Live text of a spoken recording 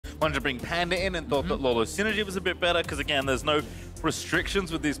wanted to bring Panda in and thought that Lolo synergy was a bit better because, again, there's no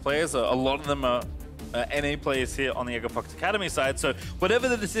restrictions with these players. A lot of them are NA players here on the Echo Fox Academy side. So whatever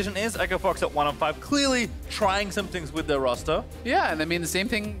the decision is, Echo Fox at 1-5, clearly trying some things with their roster. Yeah, and I mean, the same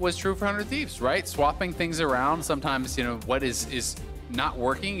thing was true for 100 Thieves, right? Swapping things around. Sometimes, you know, what is not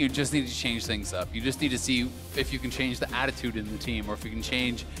working, you just need to change things up. You just need to see if you can change the attitude in the team, or if you can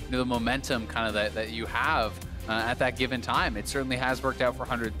change, you know, the momentum kind of that you have at that given time. It certainly has worked out for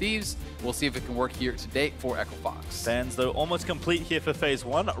 100 Thieves. We'll see if it can work here to date for Echo Fox. Bans, though, almost complete here for Phase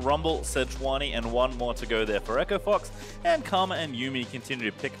 1. Rumble, Sejuani, and one more to go there for Echo Fox. And Karma and Yumi continue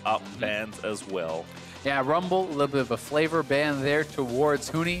to pick up bans as well. Yeah, Rumble, a little bit of a flavor ban there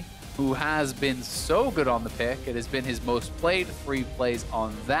towards Huni, who has been so good on the pick. It has been his most played, 3 plays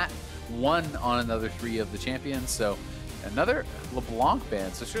on that, 1 on another 3 of the champions. So another LeBlanc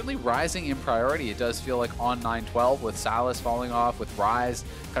ban, so certainly rising in priority. It does feel like on 9-12 with Salas falling off, with Ryze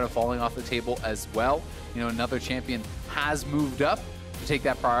kind of falling off the table as well. You know, another champion has moved up to take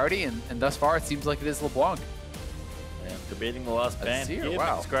that priority, and thus far it seems like it is LeBlanc. And debating the last ban Azir, here,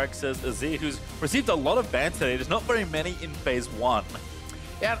 wow. Scrag says Azael, who's received a lot of bans today. There's not very many in Phase 1.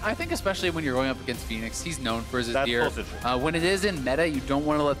 Yeah, I think especially when you're going up against Phoenix, he's known for his That's Azir. When it is in meta, you don't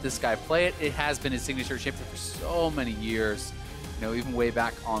want to let this guy play it. It has been his signature champion for so many years. You know, even way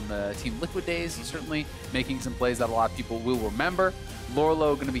back on the Team Liquid days, certainly making some plays that a lot of people will remember.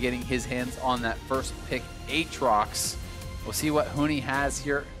 Lorlo going to be getting his hands on that first pick, Aatrox. We'll see what Huni has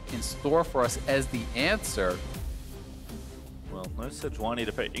here in store for us as the answer. Well, no Sejuani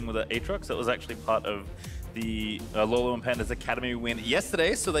defeating with an Aatrox. That was actually part of the Lolo and Panda's Academy win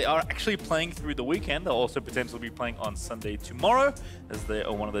yesterday, so they are actually playing through the weekend. They'll also potentially be playing on Sunday tomorrow, as they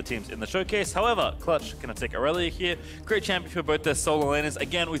are one of the teams in the showcase. However, Clutch going to take Irelia here. Great champion for both their solo laners.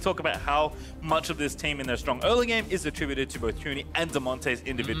 Again, we talk about how much of this team in their strong early game is attributed to both Huni and Damonte's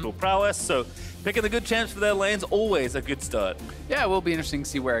individual prowess, so picking the good champs for their lanes, always a good start. Yeah, it will be interesting to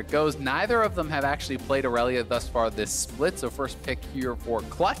see where it goes. Neither of them have actually played Irelia thus far this split, so first pick here for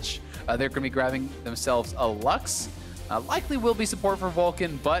Clutch. They're going to be grabbing themselves a Lux. Likely will be support for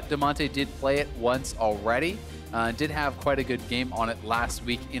Vulcan, but Damonte did play it once already. Did have quite a good game on it last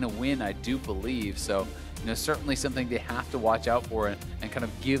week in a win, I do believe. So, you know, certainly something they have to watch out for and kind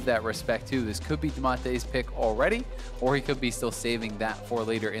of give that respect to. This could be Damonte's pick already, or he could be still saving that for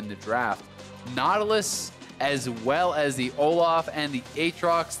later in the draft. Nautilus, as well as the Olaf and the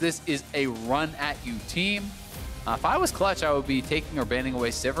Aatrox. This is a run at you team. If I was Clutch, I would be taking or banning away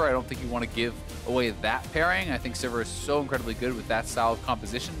Sivir. I don't think you want to give away that pairing. I think Sivir is so incredibly good with that style of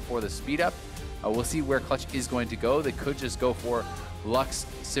composition for the speed up. We'll see where Clutch is going to go. They could just go for Lux,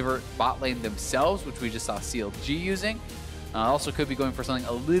 Sivir bot lane themselves, which we just saw CLG using. Also could be going for something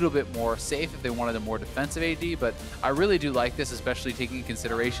a little bit more safe if they wanted a more defensive AD, but I really do like this, especially taking into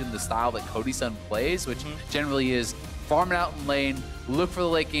consideration the style that Cody Sun plays, which generally is farm it out in lane, look for the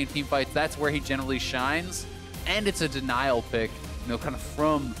late game team fights. That's where he generally shines. And it's a denial pick, you know, kind of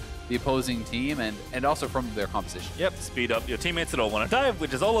from the opposing team and also from their composition. Yep, speed up your teammates that all want to dive,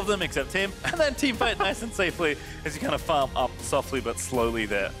 which is all of them except him, and then team fight nice and safely as you kind of farm up softly but slowly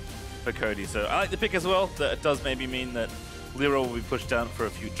there for Cody. So I like the pick as well. That it does maybe mean that Lira will be pushed down for a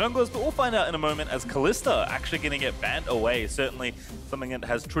few junglers, but we'll find out in a moment as Kalista actually going to get banned away. Certainly something that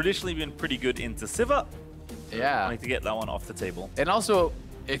has traditionally been pretty good into Sivir. Yeah. I need to get that one off the table. And also,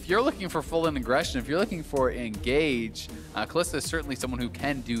 if you're looking for full integration, if you're looking for engage, Kalista is certainly someone who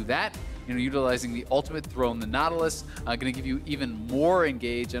can do that. You know, utilizing the ultimate throw in the Nautilus, going to give you even more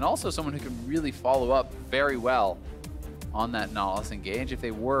engage, and also someone who can really follow up very well on that Nautilus engage. If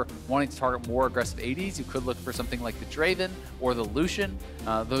they were wanting to target more aggressive ADs, you could look for something like the Draven or the Lucian.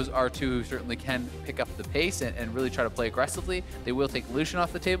 Those are two who certainly can pick up the pace and really try to play aggressively. They will take Lucian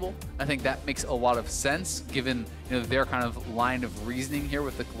off the table. I think that makes a lot of sense given, you know, their kind of line of reasoning here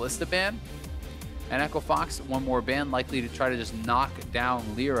with the Kalista ban. And Echo Fox, one more ban, likely to try to just knock down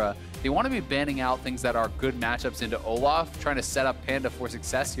Lira. They want to be banning out things that are good matchups into Olaf, trying to set up Panda for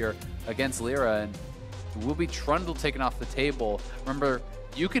success here against Lira. And will be Trundle taken off the table. Remember,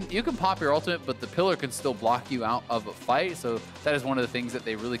 you can pop your ultimate, but the pillar can still block you out of a fight. So that is one of the things that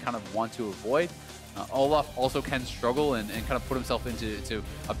they really kind of want to avoid. Olaf also can struggle and kind of put himself into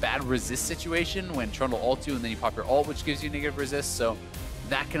a bad resist situation when Trundle ults you and then you pop your ult, which gives you negative resist. So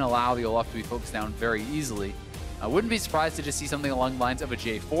that can allow the Olaf to be focused down very easily. I wouldn't be surprised to just see something along the lines of a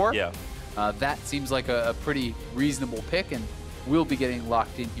J4. Yeah. That seems like a pretty reasonable pick, and we'll be getting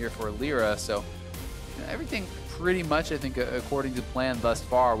locked in here for Lira. So everything pretty much, I think, according to plan thus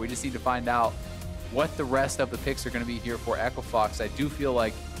far. We just need to find out what the rest of the picks are going to be here for Echo Fox. I do feel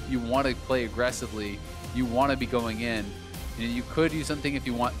like you want to play aggressively. You want to be going in. You could use something if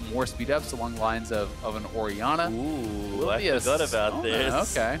you want more speed ups along the lines of an Orianna. Ooh, I forgot about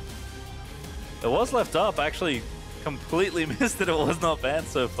this. Okay. It was left up. I actually completely missed that it was not banned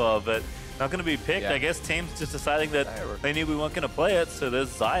so far, but not going to be picked. Yeah. I guess teams just deciding that they knew we weren't going to play it, so there's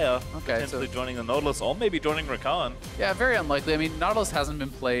Xayah potentially joining the Nautilus, or maybe joining Rakan. Yeah, very unlikely. I mean, Nautilus hasn't been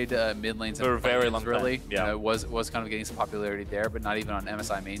played mid lanes for a very long time. Really. Yeah. You know, it was kind of getting some popularity there, but not even on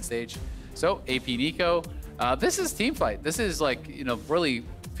MSI main stage. So AP neeko, this is team fight. This is like, you know, really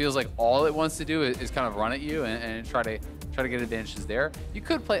feels like all it wants to do is kind of run at you and try to get advantages there. You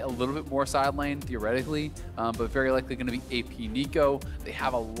could play a little bit more side lane theoretically, but very likely going to be AP neeko. They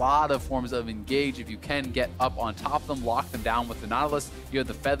have a lot of forms of engage. If you can get up on top of them, lock them down with the Nautilus. You have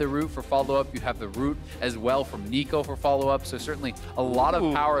the feather root for follow-up. You have the root as well from neeko for follow-up. So certainly a lot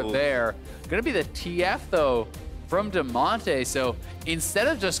of power there. Going to be the TF though from Damonte. So instead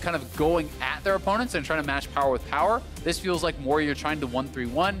of just kind of going at their opponents and trying to match power with power, this feels like more you're trying to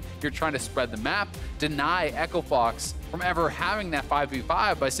 1-3-1, you're trying to spread the map, deny Echo Fox from ever having that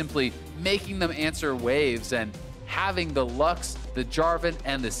 5v5 by simply making them answer waves, and having the Lux, the Jarvan,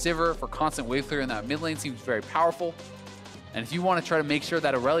 and the Sivir for constant wave clear in that mid lane seems very powerful. And if you want to try to make sure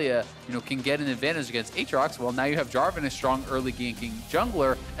that Irelia, you know, can get an advantage against Aatrox, well, now you have Jarvan, a strong early ganking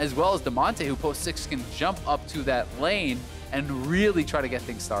jungler, as well as Damonte, who post 6 can jump up to that lane and really try to get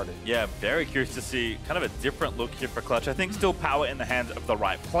things started. Yeah, very curious to see kind of a different look here for Clutch. I think still power in the hands of the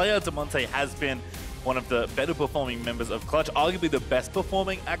right player. Damonte has been one of the better performing members of Clutch, arguably the best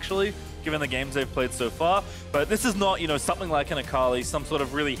performing actually, given the games they've played so far. But this is not, you know, something like an Akali, some sort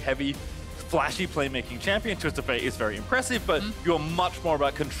of really heavy, flashy playmaking champion. Twisted Fate is very impressive, but you're much more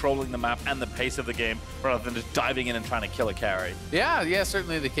about controlling the map and the pace of the game rather than just diving in and trying to kill a carry. Yeah,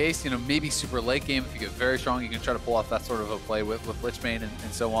 certainly the case. You know, maybe super late game, if you get very strong, you can try to pull off that sort of a play with Lichbane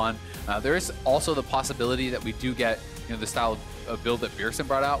and so on. There is also the possibility that we do get, you know, the style of build that Bjergsen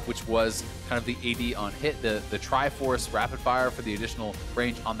brought out, which was kind of the AD on hit, the Triforce rapid fire for the additional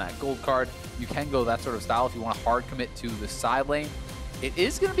range on that gold card. You can go that sort of style if you want to hard commit to the side lane. It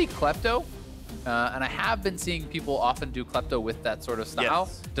is going to be Klepto. And I have been seeing people often do Klepto with that sort of style.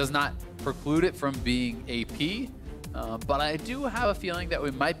 Yes. Does not preclude it from being AP, but I do have a feeling that we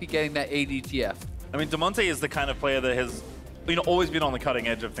might be getting that ADTF. I mean, Damonte is the kind of player that has, you know, always been on the cutting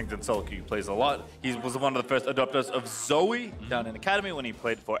edge of things in solo queue. He plays a lot. He was one of the first adopters of Zoe down in Academy when he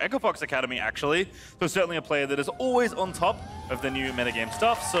played for Echo Fox Academy, actually. So certainly a player that is always on top of the new metagame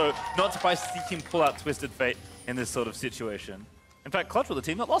stuff. So not surprised to see him pull out Twisted Fate in this sort of situation. In fact, Clutch were the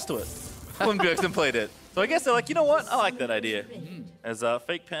team that lost to it when Bjergsen played it. So I guess they're like, you know what? I like that idea. As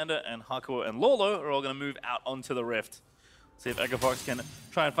Fake Panda and Hakuho and Lolo are all going to move out onto the Rift. See if Echo Fox can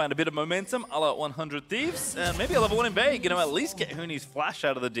try and find a bit of momentum, a la 100 Thieves, and maybe a level 1 in Bay, get him at least get Huni's flash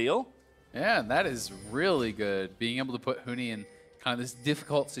out of the deal. Yeah, that is really good. Being able to put Huni in kind of this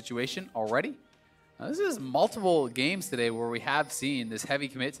difficult situation already. This is multiple games today where we have seen this heavy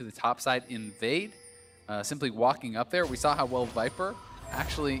commit to the top side invade. Simply walking up there. We saw how well Viper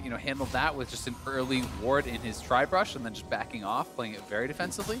actually, you know, handled that with just an early ward in his Tri-Brush and then just backing off, playing it very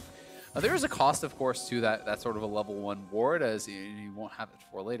defensively. There is a cost, of course, to that sort of a level 1 ward, as you won't have it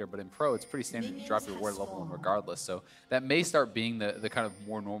for later, but in Pro, it's pretty standard to drop your ward level 1 regardless. So that may start being the kind of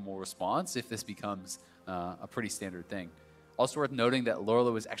more normal response if this becomes a pretty standard thing. Also worth noting that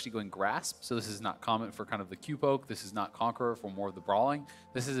Lorla was actually going Grasp, so this is not common for kind of the Q poke. This is not Conqueror for more of the brawling.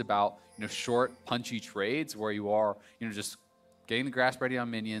 This is about, you know, short, punchy trades where you are, you know, just getting the Grasp ready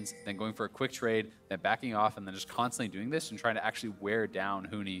on minions, then going for a quick trade, then backing off, and then just constantly doing this and trying to actually wear down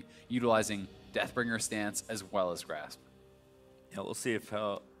Huni, utilizing Deathbringer stance as well as Grasp. Yeah, we'll see if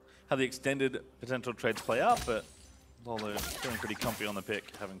how the extended potential trades play out, but Lolo feeling pretty comfy on the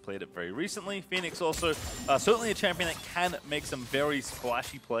pick, having played it very recently. Phoenix also certainly a champion that can make some very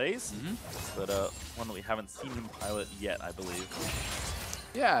splashy plays, but one that we haven't seen him pilot yet, I believe.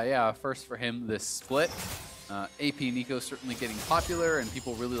 Yeah, first for him this split. AP neeko certainly getting popular, and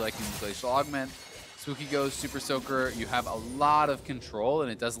people really liking the Glacial Augment. Spooky goes, Super Soaker, you have a lot of control,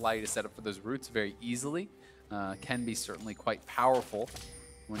 and it does allow you to set up for those roots very easily. Can be certainly quite powerful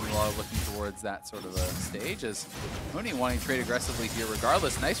when you are looking towards that sort of a stage, as Huni wanting to trade aggressively here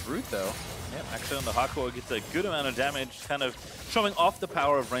regardless. Nice root though. Yep, actually on the Hakuho gets a good amount of damage, kind of showing off the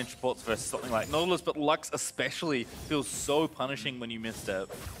power of range supports versus something like Nautilus, but Lux especially feels so punishing when you misstep.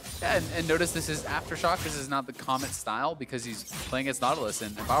 Yeah, and notice this is Aftershock. This is not the Comet style because he's playing against Nautilus,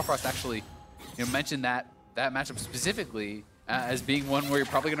 and Biofrost actually, you know, mentioned that matchup specifically as being one where you're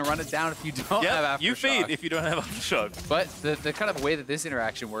probably going to run it down if you don't have Aftershock. You feed if you don't have Aftershock. But the kind of way that this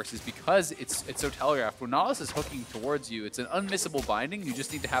interaction works is because it's so telegraphed. When Nautilus is hooking towards you, it's an unmissable binding. You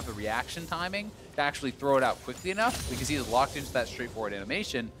just need to have the reaction timing to actually throw it out quickly enough because he's locked into that straightforward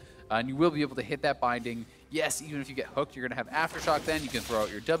animation. And you will be able to hit that binding. Yes, even if you get hooked, you're going to have Aftershock then. You can throw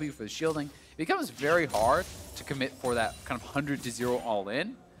out your W for the shielding. It becomes very hard to commit for that kind of 100-0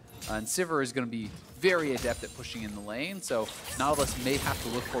 all-in. And Sivir is going to be very adept at pushing in the lane, so Nautilus may have to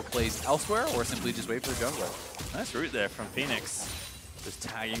look for plays elsewhere or simply just wait for the jungler. Nice route there from Phoenix. Just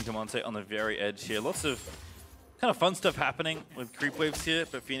tagging Damonte on the very edge here. Lots of kind of fun stuff happening with creep waves here,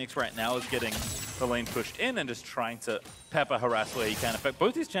 but Phoenix right now is getting the lane pushed in and just trying to pepper, harass where he can. In fact,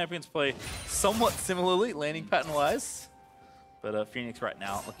 both these champions play somewhat similarly, laning pattern-wise. But Phoenix right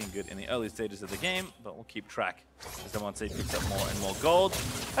now looking good in the early stages of the game, but we'll keep track as Damonte picks up more and more gold.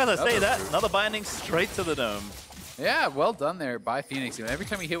 As I say that, another binding straight to the dome. Yeah, well done there by Phoenix. You know, every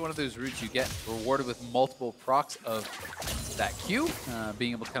time you hit one of those routes, you get rewarded with multiple procs of that Q,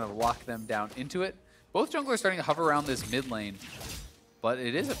 being able to kind of lock them down into it. Both junglers starting to hover around this mid lane, but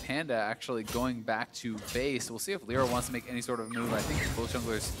it is a Panda actually going back to base. We'll see if Lira wants to make any sort of move. I think both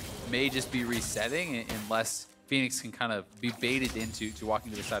junglers may just be resetting unless Phoenix can kind of be baited into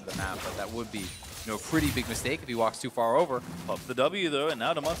walking to the side of the map, but that would be a pretty big mistake if he walks too far over. Pops the W though, and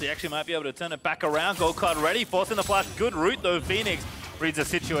now Damonte actually might be able to turn it back around. Gold card ready, forcing the flash. Good route though, Phoenix reads the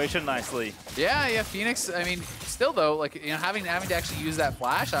situation nicely. Yeah, Phoenix, I mean, still though, like, you know, having to actually use that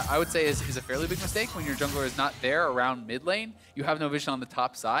flash, I would say is a fairly big mistake when your jungler is not there around mid lane. You have no vision on the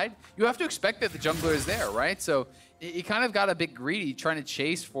top side. You have to expect that the jungler is there, right? So he kind of got a bit greedy trying to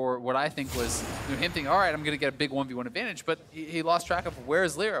chase for what I think was him thinking, all right, I'm going to get a big 1v1 advantage, but he lost track of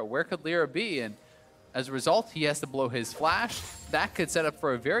where's Lira? Where could Lira be? And as a result, he has to blow his flash. That could set up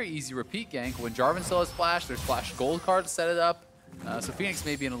for a very easy repeat gank. When Jarvan still has flash, there's flash gold card to set it up. So Phoenix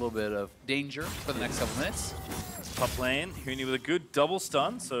may be in a little bit of danger for the next couple minutes. Top lane, Huni with a good double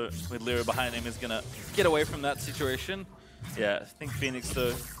stun, so with Lira behind him is going to get away from that situation. Yeah, I think Phoenix,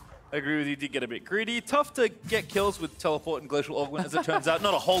 though, I agree with you, did get a bit greedy. Tough to get kills with Teleport and Glacial Augment, as it turns out.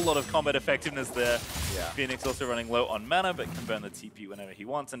 Not a whole lot of combat effectiveness there. Yeah. Phoenix also running low on mana, but can burn the TP whenever he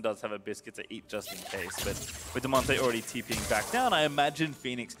wants and does have a biscuit to eat just in case. But with Damonte already TPing back down, I imagine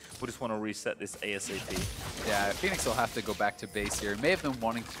Phoenix will just want to reset this ASAP. Yeah, Phoenix will have to go back to base here. May have been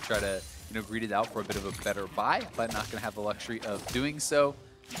wanting to try to, greed it out for a bit of a better buy, but not going to have the luxury of doing so.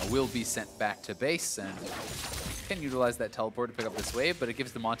 Will be sent back to base and can utilize that teleport to pick up this wave, but it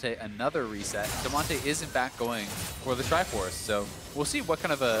gives Damonte another reset. Damonte is in fact going for the Triforce, so we'll see what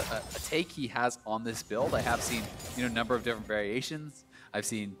kind of a take he has on this build. I have seen a number of different variations. I've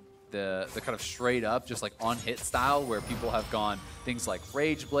seen the kind of straight up, just like on hit style, where people have gone things like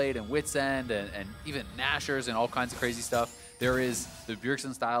Rage Blade and Wit's End and even Nashers and all kinds of crazy stuff. There is the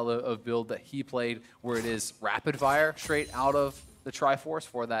Bjergsen style of build that he played, where it is rapid fire straight out of the Triforce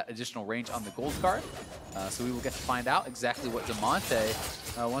for that additional range on the gold card. So we will get to find out exactly what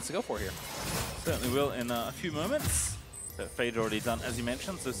Damonte wants to go for here. Certainly will in a few moments. That Fade already done, as you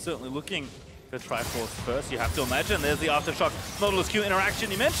mentioned, so certainly looking for Triforce first. You have to imagine there's the Aftershock Nautilus Q interaction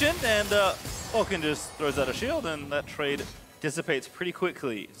you mentioned, and Vulcan just throws out a shield, and that trade dissipates pretty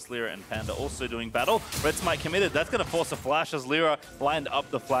quickly. Lira and Panda also doing battle. Red Smite committed. That's going to force a flash as Lira lined up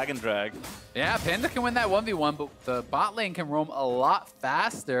the flag and drag. Yeah, Panda can win that 1v1, but the bot lane can roam a lot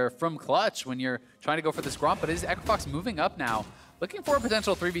faster from clutch when you're trying to go for this Gromp. But it is Equifox moving up now, looking for a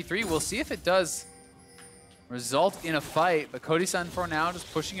potential 3v3. We'll see if it does result in a fight. But Cody Sun for now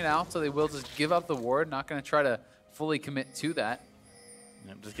just pushing it out, so they will just give up the ward. Not going to try to fully commit to that.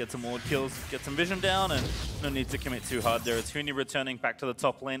 Just get some more kills, get some vision down, and no need to commit too hard there. It's Huni returning back to the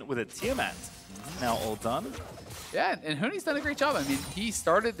top lane with a Tiamat. Now all done. Yeah, and Huni's done a great job. I mean, he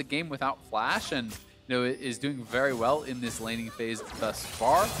started the game without flash and is doing very well in this laning phase thus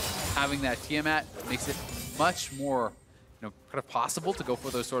far. Having that Tiamat makes it much more kind of possible to go for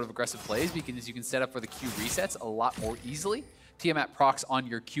those sort of aggressive plays, because you can set up for the Q resets a lot more easily. Tiamat procs on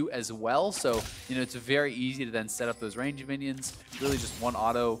your Q as well, so it's very easy to then set up those range minions. Really just one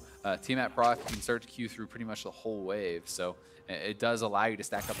auto Tiamat proc, you can start to Q through pretty much the whole wave. So it does allow you to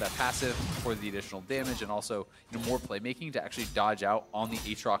stack up that passive for the additional damage, and also more playmaking to actually dodge out on the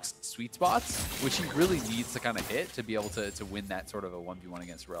Aatrox sweet spots, which he really needs to kind of hit to be able to win that sort of a 1v1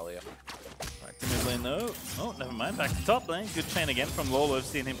 against Irelia. Back to mid lane though. Oh, never mind. Back to top lane. Good chain again from Lolo. I've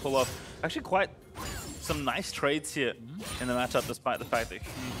seen him pull off actually quite some nice trades here in the matchup, despite the fact that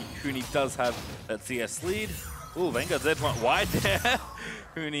Huni does have that CS lead. Ooh, Vanguard's edge went wide there.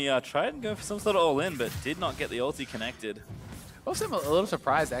 Huni tried and go for some sort of all-in, but did not get the ulti connected. Also, I'm a little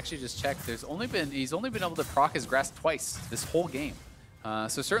surprised. I actually just checked. He's only been able to proc his grass twice this whole game.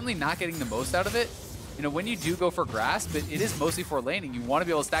 So certainly not getting the most out of it. You know, when you do go for grass, but it is mostly for laning. You want to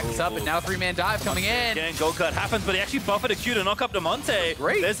be able to stack this up, and now 3-man dive coming in. Again, gold cut happens, but he actually buffered a Q to knock up Damonte.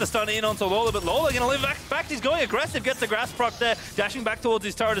 Great. There's the stun in onto Lola, but Lola gonna live back. He's going aggressive, gets the grass proc there, dashing back towards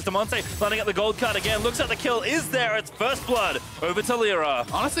his turret as Damonte lining up the gold cut again. Looks at the kill is there. It's first blood over to Lira.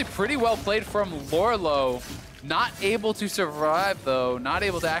 Honestly, pretty well played from Lorlo. Not able to survive though. Not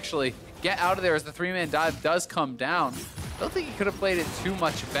able to actually get out of there as the 3-man dive does come down. Don't think he could have played it too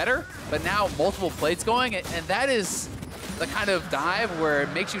much better, but now multiple plates going, and that is the kind of dive where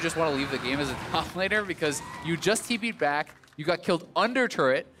it makes you just want to leave the game as a top laner because you just TP'd back, you got killed under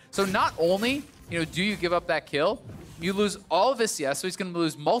turret, so not only do you give up that kill, you lose all of his CS, so he's going to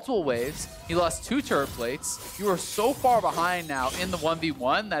lose multiple waves. He lost 2 turret plates. You are so far behind now in the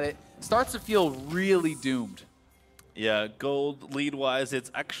 1v1 that it starts to feel really doomed. Yeah, gold lead-wise,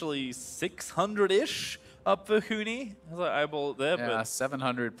 it's actually 600-ish. Up for Huni, as I eyeball it there. Yeah, but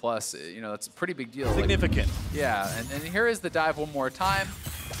 700 plus, that's a pretty big deal. Significant. Like, yeah, and here is the dive one more time.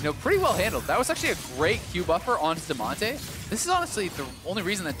 Pretty well handled. That was actually a great Q buffer onto Damonte. This is honestly the only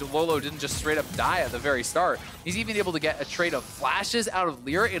reason that Lolo didn't just straight up die at the very start. He's even able to get a trade of flashes out of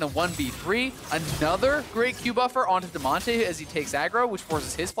Lira in a 1v3. Another great Q buffer onto Damonte as he takes aggro, which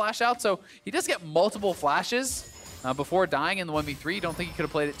forces his flash out. So he does get multiple flashes before dying in the 1v3. Don't think he could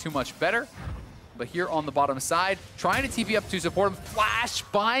have played it too much better. But here on the bottom side, trying to TP up to support him. Flash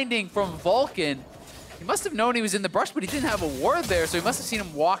binding from Vulcan. He must have known he was in the brush, but he didn't have a ward there, so he must have seen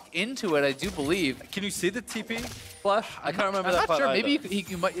him walk into it, I do believe. Can you see the TP flash? I can't remember that I'm not sure. Maybe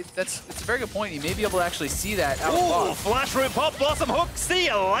he might. It's a very good point. He may be able to actually see that out of flash root pop blossom hook. See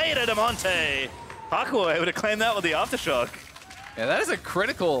you later, Damonte. Hakuho able to claim that with the aftershock. Yeah, that is a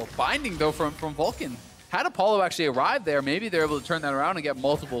critical binding though from Vulcan. Had Apollo actually arrived there, maybe they're able to turn that around and get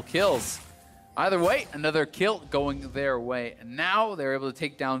multiple kills. Either way, another kill going their way. And now they're able to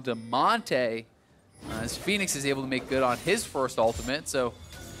take down Damonte as Phoenix is able to make good on his first ultimate. So,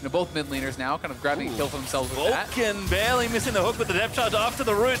 both mid laners now kind of grabbing a kill for themselves with that. Vulcan barely missing the hook, but the depth charge after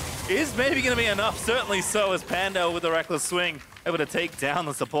the root is maybe going to be enough. Certainly so, as Panda with the reckless swing able to take down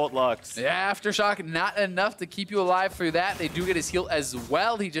the support Lux. Yeah, Aftershock not enough to keep you alive through that. They do get his heal as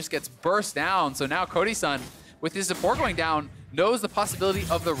well. He just gets burst down. So now Cody Sun, with his support going down, knows the possibility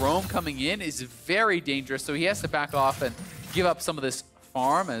of the roam coming in is very dangerous, so he has to back off and give up some of this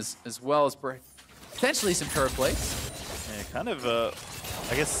farm as well as potentially some turret plates. Yeah, kind of,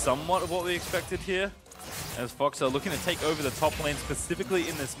 I guess, somewhat of what we expected here, as Fox are looking to take over the top lane, specifically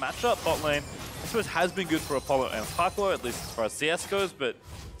in this matchup. Bot lane, I suppose, has been good for Apollo and Hakuho, at least as far as CS goes, but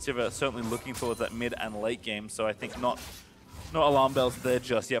Sivir certainly looking towards that mid and late game, so I think not alarm bells there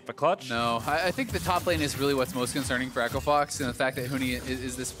just yet for Clutch. No, I think the top lane is really what's most concerning for Echo Fox, and the fact that Huni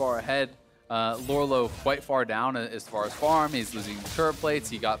is this far ahead. Lorlo quite far down as far as farm. He's losing turret plates.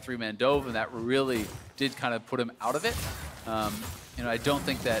 He got 3-man dove, and that really did kind of put him out of it. I don't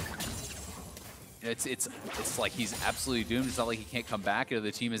think that it's like he's absolutely doomed. It's not like he can't come back. The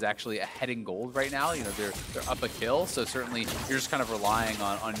team is actually ahead in gold right now. They're up a kill, so certainly you're just kind of relying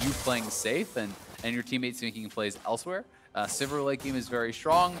on you playing safe and your teammates making plays elsewhere. Sivir late game is very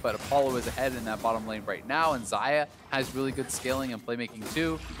strong, but Apollo is ahead in that bottom lane right now, and Xayah has really good scaling and playmaking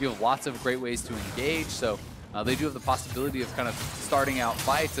too. You have lots of great ways to engage, so they do have the possibility of kind of starting out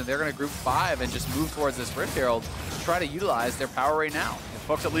fights, and they're going to group 5 and just move towards this Rift Herald to try to utilize their power right now.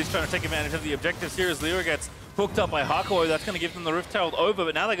 Fox at least trying to take advantage of the objectives here as Lira gets hooked up by Hakuho. That's going to give them the Rift Herald over,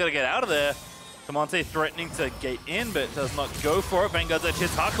 but now they got to get out of there. Damonte threatening to gate in, but does not go for it. Vanguard's edge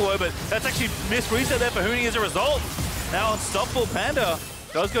hits Hakuho, but that's actually missed reset there for Huni as a result. Now unstoppable Panda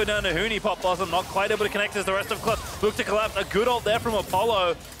does go down to Huni. Pop Blossom not quite able to connect as the rest of Clutch look to collapse. A good ult there from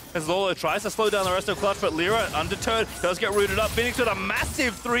Apollo as Lolo tries to slow down the rest of Clutch, but Lira, undeterred, does get rooted up. Phoenix with a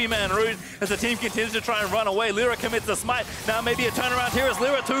massive 3-man root as the team continues to try and run away. Lira commits a smite. Now maybe a turnaround here as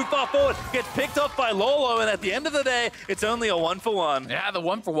Lira too far forward gets picked off by Lolo, and at the end of the day, it's only a 1-for-1. Yeah, the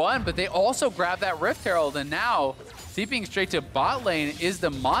 1-for-1, but they also grab that Rift Herald, and now TPing straight to bot lane is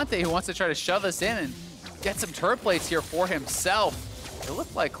Damonte, who wants to try to shove us in and get some turret plates here for himself. It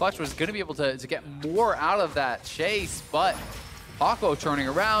looked like Clutch was going to be able to get more out of that chase, but Hakuho turning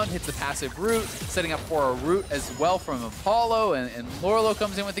around, hits the passive root, setting up for a root as well from Apollo, and Lorlo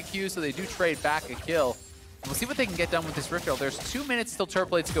comes in with the Q, so they do trade back a kill. We'll see what they can get done with this Rift Herald. There's 2 minutes till turret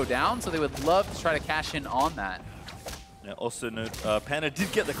plates go down, so they would love to try to cash in on that. Yeah, also note, Panda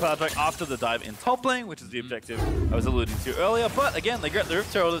did get the Cloud Strike after the dive in top lane, which is the objective I was alluding to earlier, but again, they get the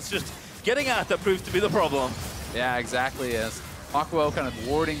Rift Herald. It's just getting out that proves to be the problem. Yeah, exactly. As Hakuho kind of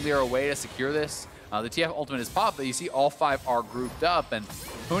warding Lira away to secure this. The TF ultimate is popped, but you see all 5 are grouped up, and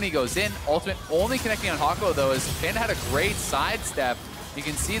Huni goes in. Ultimate only connecting on Hakuho, though, as Panda had a great sidestep. You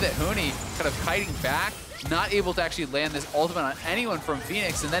can see that Huni kind of kiting back, not able to actually land this ultimate on anyone from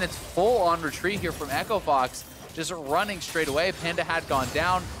Phoenix, and then it's full-on retreat here from Echo Fox, just running straight away. Panda had gone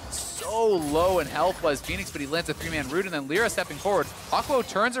down. So low in health was Phoenix, but he lands a 3-man root, and then Lira stepping forward. Hakuho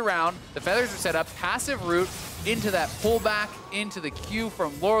turns around, the feathers are set up, passive root into that pullback, into the Q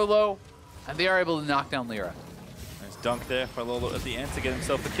from Lorlo, and they are able to knock down Lira. Nice dunk there for Lolo at the end to get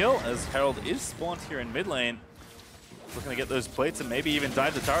himself a kill, as Herald is spawned here in mid lane. Looking to get those plates and maybe even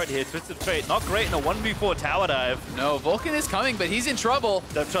dive the turret here. Twisted Fate, not great in a 1v4 tower dive. No, Vulcan is coming, but he's in trouble.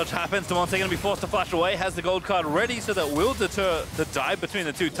 Depth charge happens. Damonte going to be forced to flash away. Has the gold card ready, so that will deter the dive between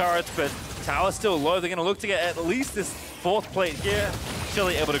the 2 turrets. But tower's still low. They're going to look to get at least this 4th plate here.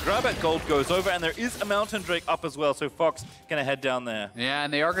 Chili able to grab it. Gold goes over, and there is a Mountain Drake up as well. So Fox going to head down there. Yeah,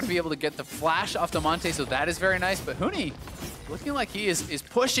 and they are going to be able to get the flash off Damonte, so that is very nice. But Huni looking like he is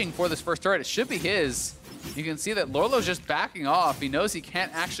pushing for this first turret. It should be his. You can see that Lorlo's just backing off. He knows he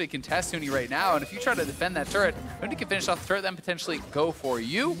can't actually contest Huni right now, and if you try to defend that turret, Huni can finish off the turret, then potentially go for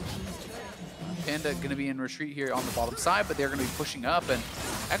you. Panda going to be in retreat here on the bottom side, but they're going to be pushing up, and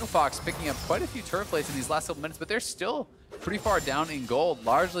Echo Fox picking up quite a few turret plates in these last couple minutes, but they're still pretty far down in gold,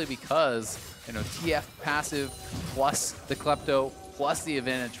 largely because, you know, TF passive plus the Klepto plus the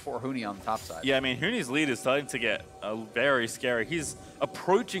advantage for Huni on the top side. Yeah, I mean, Huni's lead is starting to get very scary. He's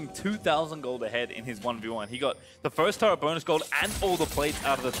approaching 2,000 gold ahead in his 1v1. He got the first turret bonus gold and all the plates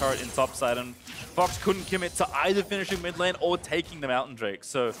out of the turret in top side, and Fox couldn't commit to either finishing mid lane or taking the Mountain Drake.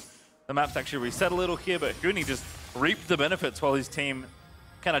 So the map's actually reset a little here, but Huni just reaped the benefits while his team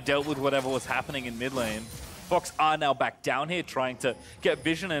kind of dealt with whatever was happening in mid lane. Fox are now back down here trying to get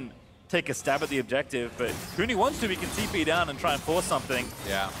vision and take a stab at the objective, but Huni wants to. He can TP down and try and force something.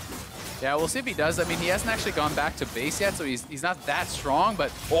 Yeah. Yeah, we'll see if he does. I mean, he hasn't actually gone back to base yet, so he's not that strong,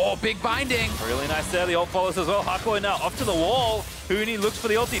 but oh, big binding. Really nice there. The ult follows as well. Hakuho now off to the wall. Huni looks for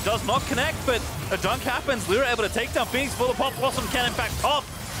the ulti, does not connect, but a dunk happens. Lira able to take down Phoenix. Full of pop. Blossom can in fact pop.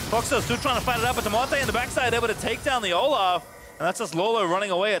 Fox still trying to fight it out, but Damonte in the backside able to take down the Olaf, and that's just Lolo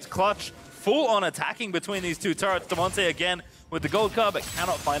running away. It's clutch. Full on attacking between these 2 turrets. Damonte again with the gold card, but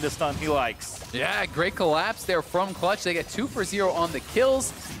cannot find a stun he likes. Yeah, great collapse there from Clutch. They get 2 for 0 on the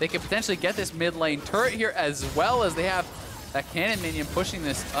kills. They can potentially get this mid lane turret here, as well as they have that cannon minion pushing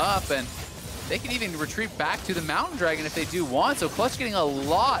this up, and they can even retreat back to the Mountain Dragon if they do want. So Clutch getting a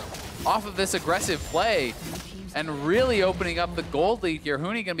lot off of this aggressive play and really opening up the gold lead here.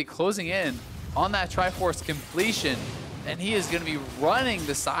 Huni going to be closing in on that Triforce completion, and he is going to be running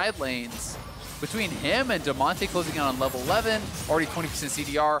the side lanes between him and Damonte, closing in on level 11, already 20%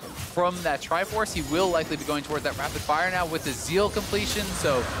 CDR from that Triforce. He will likely be going towards that rapid fire now with the Zeal completion.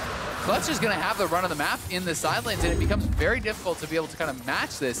 So Clutch is going to have the run of the map in the side lanes, and it becomes very difficult to be able to kind of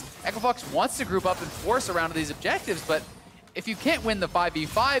match this. Echo Fox wants to group up and force around these objectives, but if you can't win the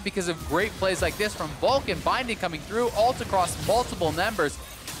 5v5 because of great plays like this from Vulcan, binding coming through, ult across multiple members,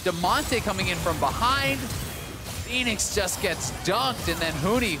 Damonte coming in from behind, Phoenix just gets dunked, and then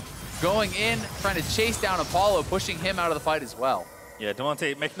Huni going in, trying to chase down Apollo, pushing him out of the fight as well. Yeah,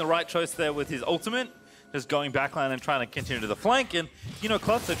 Damonte making the right choice there with his ultimate, just going backline and trying to continue to the flank. And, you know,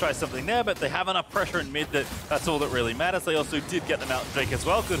 Clutch, they try something there, but they have enough pressure in mid that that's all that really matters. They also did get the Mountain Drake as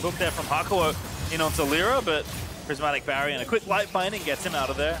well. Good hook there from Hakuho in onto Lira, but Prismatic Barrier and a quick light binding gets him out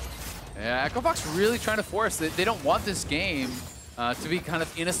of there. Yeah, Echo Fox really trying to force. They don't want this game to be kind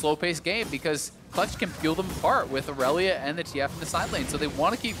of in a slow-paced game, because Clutch can peel them apart with Irelia and the TF in the side lane. So they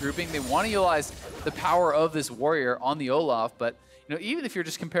want to keep grouping. They want to utilize the power of this warrior on the Olaf. But, you know, even if you're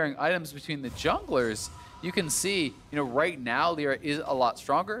just comparing items between the junglers, you can see, you know, right now Lira is a lot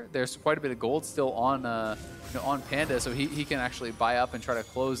stronger. There's quite a bit of gold still on, you know, on Panda, so he can actually buy up and try to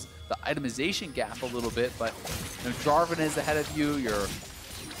close the itemization gap a little bit. But, you know, Jarvan is ahead of you.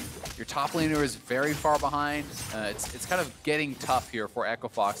 Your top laner is very far behind. It's kind of getting tough here for Echo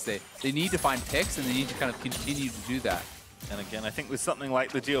Fox. They need to find picks, and they need to kind of continue to do that. And again, I think with something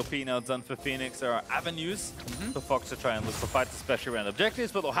like the GLP now done for Phoenix, there are avenues for Fox to try and look for fights, especially around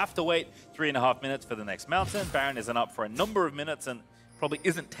objectives, but they'll have to wait 3.5 minutes for the next mountain. Baron isn't up for a number of minutes and probably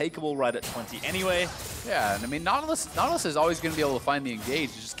isn't takeable right at 20 anyway. Yeah, and I mean, Nautilus is always going to be able to find the engage.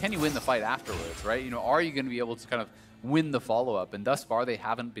 It's just, can you win the fight afterwards, right? You know, are you going to be able to kind of win the follow-up? And thus far, they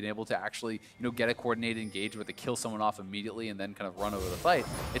haven't been able to actually, you know, get a coordinated engage where they kill someone off immediately and then kind of run over the fight.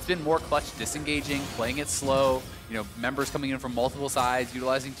 It's been more Clutch disengaging, playing it slow, you know, members coming in from multiple sides,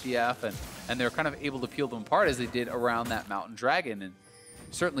 utilizing TF, and they're kind of able to peel them apart as they did around that Mountain Dragon. And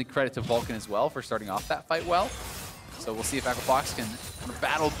certainly credit to Vulcan as well for starting off that fight well. So we'll see if Echo Fox can kind of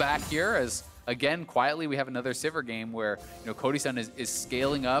battle back here, as again, quietly, we have another Sivir game where, you know, Cody Sun is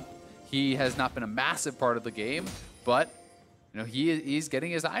scaling up. He has not been a massive part of the game, but, you know, he's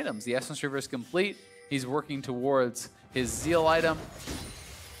getting his items. The Essence River is complete. He's working towards his Zeal item.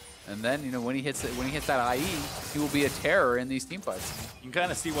 And then, you know, when he hits that IE, he will be a terror in these team fights. You can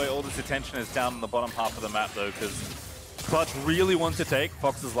kind of see why all this attention is down in the bottom half of the map, though, because Clutch really wants to take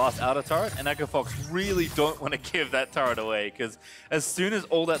Fox's last outer turret, and Echo Fox really don't want to give that turret away, because as soon as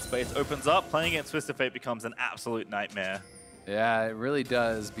all that space opens up, playing against Twisted Fate becomes an absolute nightmare. Yeah, it really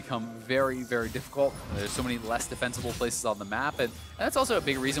does become very, very difficult. There's so many less defensible places on the map, and that's also a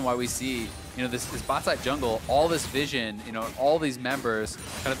big reason why we see, you know, this bot side jungle, all this vision, you know, all these members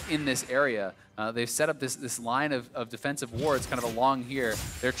kind of in this area. They've set up this line of defensive wards kind of along here.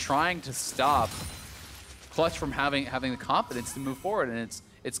 They're trying to stop Clutch from having the confidence to move forward, and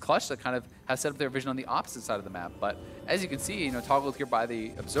it's Clutch that kind of has set up their vision on the opposite side of the map. But as you can see, you know, toggled here by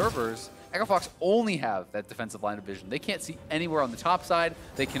the observers, Echo Fox only have that defensive line of vision. They can't see anywhere on the top side.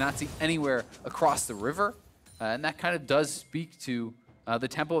 They cannot see anywhere across the river. And that kind of does speak to the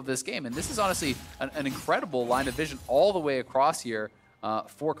tempo of this game. And this is honestly an incredible line of vision all the way across here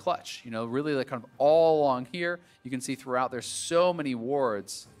for Clutch. You know, really like kind of all along here. You can see throughout there's so many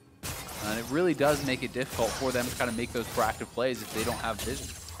wards. And it really does make it difficult for them to kind of make those proactive plays if they don't have vision.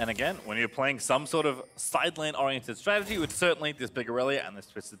 And again, when you're playing some sort of side lane-oriented strategy, which certainly this big Aurelia and this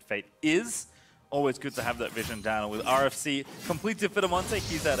Twisted Fate is, always good to have that vision down. And with RFC completed for Damonte,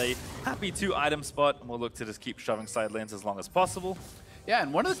 he's at a happy 2-item spot, and we'll look to just keep shoving side lanes as long as possible. Yeah,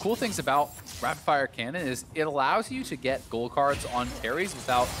 and one of the cool things about Rapid Fire Cannon is it allows you to get gold cards on carries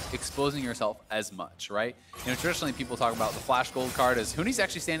without exposing yourself as much, right? You know, traditionally people talk about the flash gold card as Huni's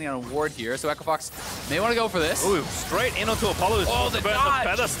actually standing on a ward here, so Echo Fox may want to go for this. Ooh, straight in onto Apollo. Oh, the dodge!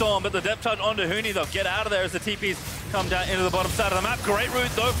 Feather Storm, but the depth charge onto Huni. They'll get out of there as the TPs come down into the bottom side of the map. Great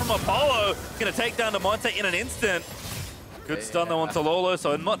route though from Apollo. Going to take down Damonte in an instant. Good stun though onto Lolo,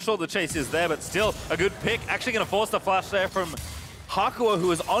 so I'm not sure the chase is there, but still a good pick. Actually going to force the flash there from Hakuho, who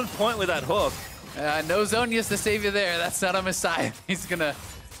is on point with that hook. No Zonius to save you there. That's not on his side. He's going to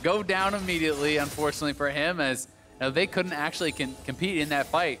go down immediately, unfortunately for him, as you know, they couldn't actually compete in that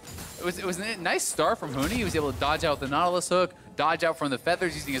fight. It was a nice start from Huni. He was able to dodge out the Nautilus hook, dodge out from the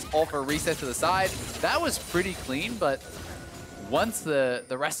feathers using his ult for a reset to the side. That was pretty clean, but once the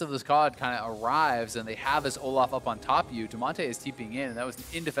rest of the squad kind of arrives and they have this Olaf up on top of you, Damonte is TPing in, and that was an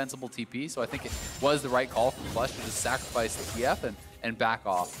indefensible TP, so I think it was the right call from Clutch to just sacrifice the TF and back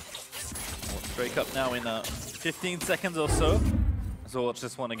off. Break up now in 15 seconds or so. So watch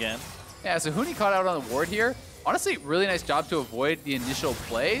this one again. Yeah, so Huni caught out on the ward here. Honestly, really nice job to avoid the initial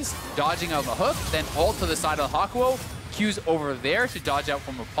plays, dodging out the hook, then ult to the side of Hakuho. Q's over there to dodge out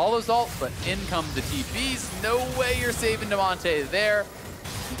from Apollo's ult, but in come the TPs. No way you're saving Damonte there.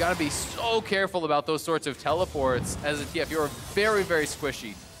 You gotta be so careful about those sorts of teleports as a TF. You're very, very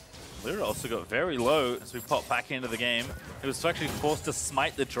squishy. Lira also got very low as we pop back into the game. He was actually forced to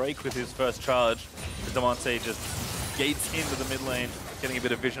smite the Drake with his first charge. Damonte just gates into the mid lane, getting a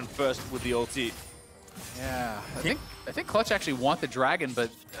bit of vision first with the ulti. Yeah, I think Clutch actually want the dragon, but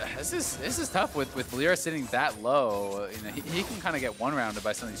this is tough with Lira sitting that low. You know, he can kind of get one-rounded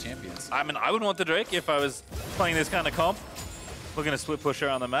by some of these champions. I mean, I would want the Drake if I was playing this kind of comp. Looking to split push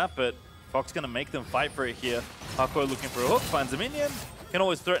around the map, but Fox going to make them fight for it here. Hakuho looking for a hook, finds a minion. Can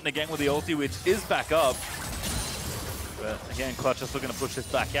always threaten again with the ulti, which is back up. But again, Clutch just looking to push this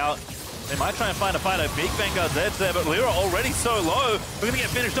back out. They might try and find a fight at Big Vanguard's edge there, but Lira already so low. We're going to get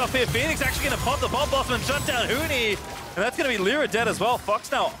finished off here. Phoenix actually going to pop the bomb blossom and shut down Huni. And that's going to be Lira dead as well. Fox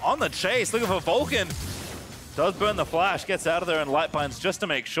now on the chase, looking for Vulcan. Does burn the flash, gets out of there and light binds just to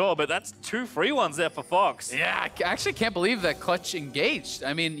make sure, but that's 2 free ones there for Fox. Yeah, I actually can't believe that Clutch engaged.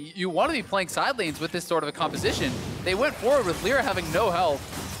 I mean, you want to be playing side lanes with this sort of a composition. They went forward with Lira having no health.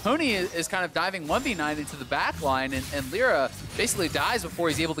 Huni is kind of diving 1v9 into the back line, and Lira basically dies before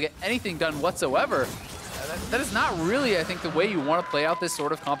he's able to get anything done whatsoever. That is not really, I think, the way you want to play out this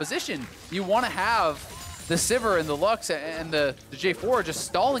sort of composition. You want to have the Sivir and the Lux and the J4 just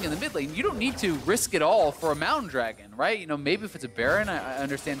stalling in the mid lane. You don't need to risk it all for a Mountain Dragon, right? You know, maybe if it's a Baron, I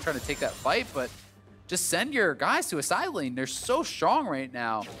understand trying to take that fight, but just send your guys to a side lane. They're so strong right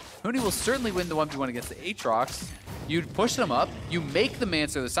now. Huni will certainly win the 1v1 against the Aatrox. You push them up, you make them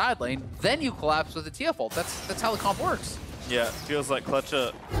answer the side lane, then you collapse with the TF ult. That's how the comp works. Yeah, it feels like Clutch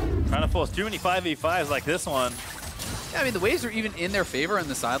trying to force too many 5v5s like this one. Yeah, I mean, the waves are even in their favor in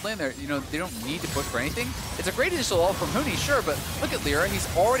the side lane. They're, you know, they don't need to push for anything. It's a great initial ult from Huni, sure, but look at Lira. He's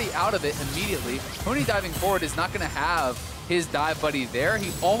already out of it immediately. Huni diving forward is not going to have his dive buddy there.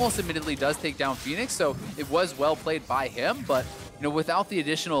 He almost admittedly does take down Phoenix, so it was well played by him, but you know, without the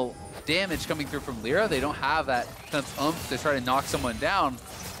additional damage coming through from Lira. They don't have that kind of oomph to try to knock someone down.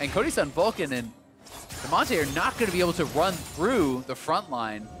 And Cody Sun, Vulcan, and Damonte are not going to be able to run through the front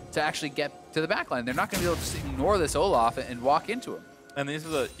line to actually get to the back line. They're not going to be able to just ignore this Olaf and walk into him. And these are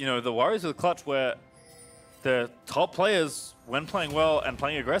the, the worries with Clutch where the top players, when playing well and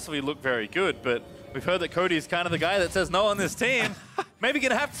playing aggressively, look very good. But we've heard that Cody's kind of the guy that says no on this team. Maybe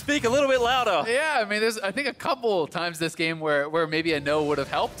going to have to speak a little bit louder. Yeah, I mean, there's I think a couple times this game where maybe a no would have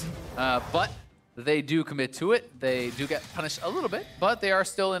helped. But they do commit to it. They do get punished a little bit, but they are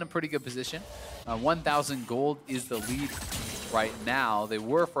still in a pretty good position. 1,000 gold is the lead right now. They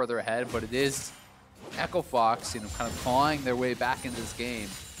were further ahead, but it is Echo Fox, kind of clawing their way back into this game,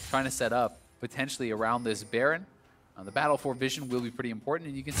 trying to set up potentially around this Baron. The battle for vision will be pretty important,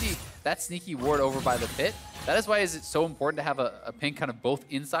 and you can see that sneaky ward over by the pit. That is why it's so important to have a pink kind of both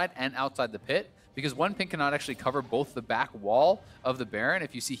inside and outside the pit, because one pink cannot actually cover both the back wall of the Baron.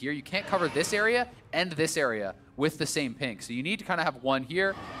 If you see here, you can't cover this area and this area with the same pink. So you need to kind of have one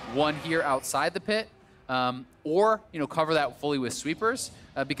here outside the pit, or cover that fully with sweepers,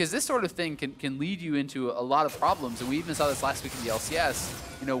 because this sort of thing can lead you into a lot of problems. And we even saw this last week in the LCS,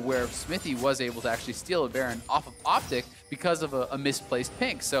 where Smithy was able to actually steal a Baron off of Optic because of a misplaced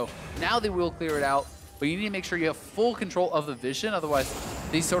pink. So now they will clear it out, but you need to make sure you have full control of the vision. Otherwise,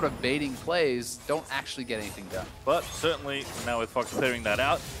 these sort of baiting plays don't actually get anything done. But certainly, now with Fox clearing that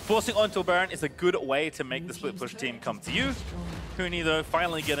out, forcing onto a Baron is a good way to make the split push team come to you. Huni, though,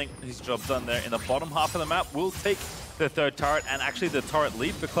 finally getting his job done there in the bottom half of the map, will take the third turret and actually the turret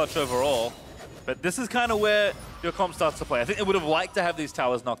lead for Clutch overall. But this is kind of where your comp starts to play. I think they would have liked to have these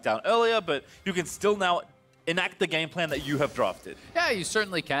towers knocked down earlier, but you can still now enact the game plan that you have drafted. Yeah, you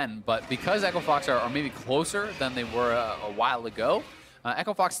certainly can, but because Echo Fox are maybe closer than they were a while ago,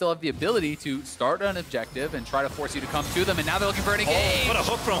 Echo Fox still have the ability to start an objective and try to force you to come to them, and now they're looking for an engage. What a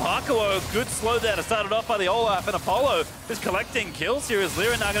hook from Hakuho. Good slow there to start it off by the Olaf, and Apollo is collecting kills here. Is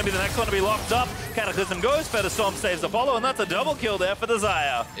Lira now going to be the next one to be locked up? Cataclysm goes, Feather Storm saves Apollo, and that's a double kill there for the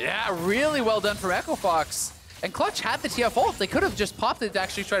Xayah. Yeah, really well done from Echo Fox. And Clutch had the TF ult. They could have just popped it to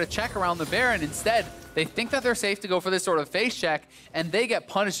actually try to check around the Baron. Instead, they think that they're safe to go for this sort of face check, and they get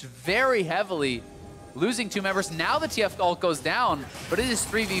punished very heavily, losing 2 members. Now the TF ult goes down, but it is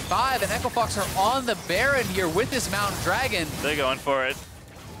 3v5, and Echo Fox are on the Baron here with this Mountain Dragon. They're going for it.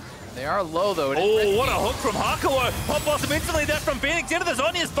 They are low, though. Oh, what a hook from Hakuho. Pop Blossom instantly death from Phoenix into the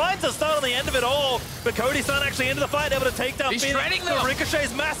Zhonya's finds a start on the end of it all. But Cody Sun actually into the fight, able to take down He's Phoenix. shredding them. The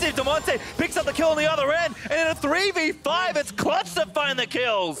ricochet's massive. Damonte picks up the kill on the other end. And in a 3v5, it's Clutch to find the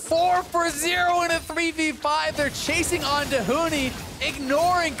kills. 4 for 0 in a 3v5. They're chasing onto Huni,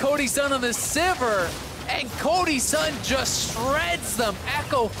 ignoring Cody Sun on the Sivir. And Cody Sun just shreds them.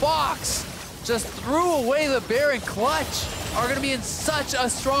 Echo Fox just threw away the Baron. Clutch are going to be in such a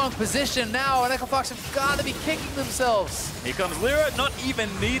strong position now, and Echo Fox have got to be kicking themselves. Here comes Lira, not even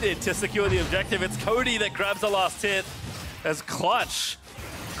needed to secure the objective. It's Cody that grabs the last hit as Clutch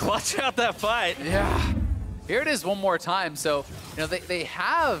out that fight. Yeah. Here it is one more time. So, they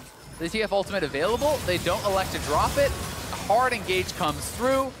have the TF ultimate available. They don't elect to drop it. A hard engage comes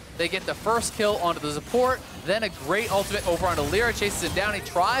through. They get the first kill onto the support, then a great ultimate over onto Lira, chases him down. He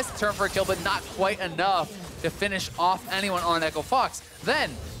tries to turn for a kill, but not quite enough to finish off anyone on Echo Fox.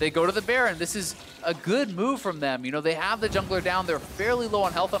 Then they go to the Baron. This is a good move from them. They have the jungler down. They're fairly low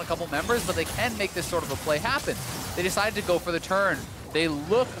on health on a couple members, but they can make this sort of a play happen. They decide to go for the turn. They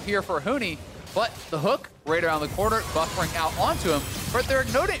look here for Huni, but the hook right around the corner, buffering out onto him, but they're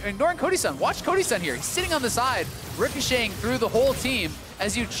ignoring Cody Sun. Watch Cody Sun here. He's sitting on the side, ricocheting through the whole team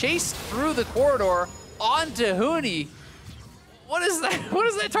as you chase through the corridor onto Huni. What is that? What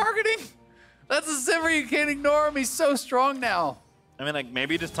is that targeting? That's a Sivir. You can't ignore him. He's so strong now. I mean, like,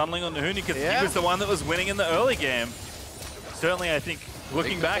 maybe just tunneling on Huni because he was the one that was winning in the early game. Certainly, I think,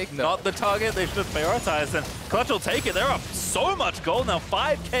 looking back, not the target they should have prioritized. And Clutch will take it. They're up so much gold now,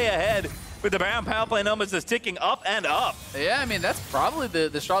 5K ahead, with the Baron power play numbers just ticking up and up. Yeah, I mean, that's probably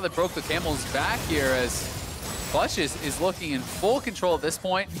the straw that broke the camel's back here, as Clutch is looking in full control at this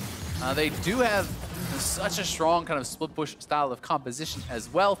point. They do have such a strong kind of split push style of composition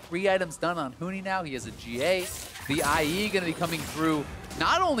as well. 3 items done on Huni now. He has a GA. The IE going to be coming through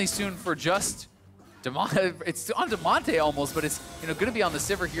not only soon for just It's on Damonte almost, but it's going to be on the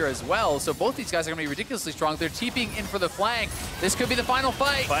Sivir here as well. So both these guys are going to be ridiculously strong. They're TPing in for the flank. This could be the final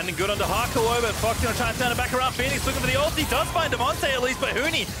fight. Finding good onto Hakuho, but Fox going to try and turn it back around. Phoenix looking for the ult. He does find Damonte at least, but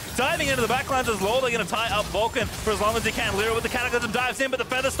Huni diving into the backlines as Lola going to tie up Vulcan for as long as he can. Lira with the Cataclysm dives in, but the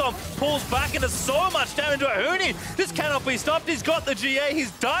Featherstorm pulls back into so much damage to Huni. This cannot be stopped. He's got the GA.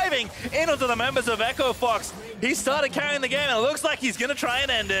 He's diving in onto the members of Echo Fox. He started carrying the game, and it looks like he's going to try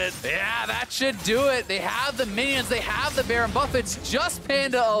and end it. Yeah, that should do it. They have the minions, they have the Baron buff. It's just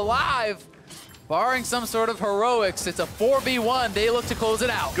Panda alive. Barring some sort of heroics, it's a 4v1. They look to close it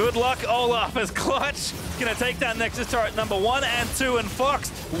out. Good luck, Olaf, as Clutch gonna take down Nexus turret number 1 and 2, and Fox,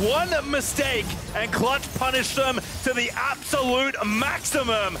 one mistake, and Clutch punished them to the absolute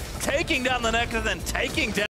maximum, taking down the Nexus and taking down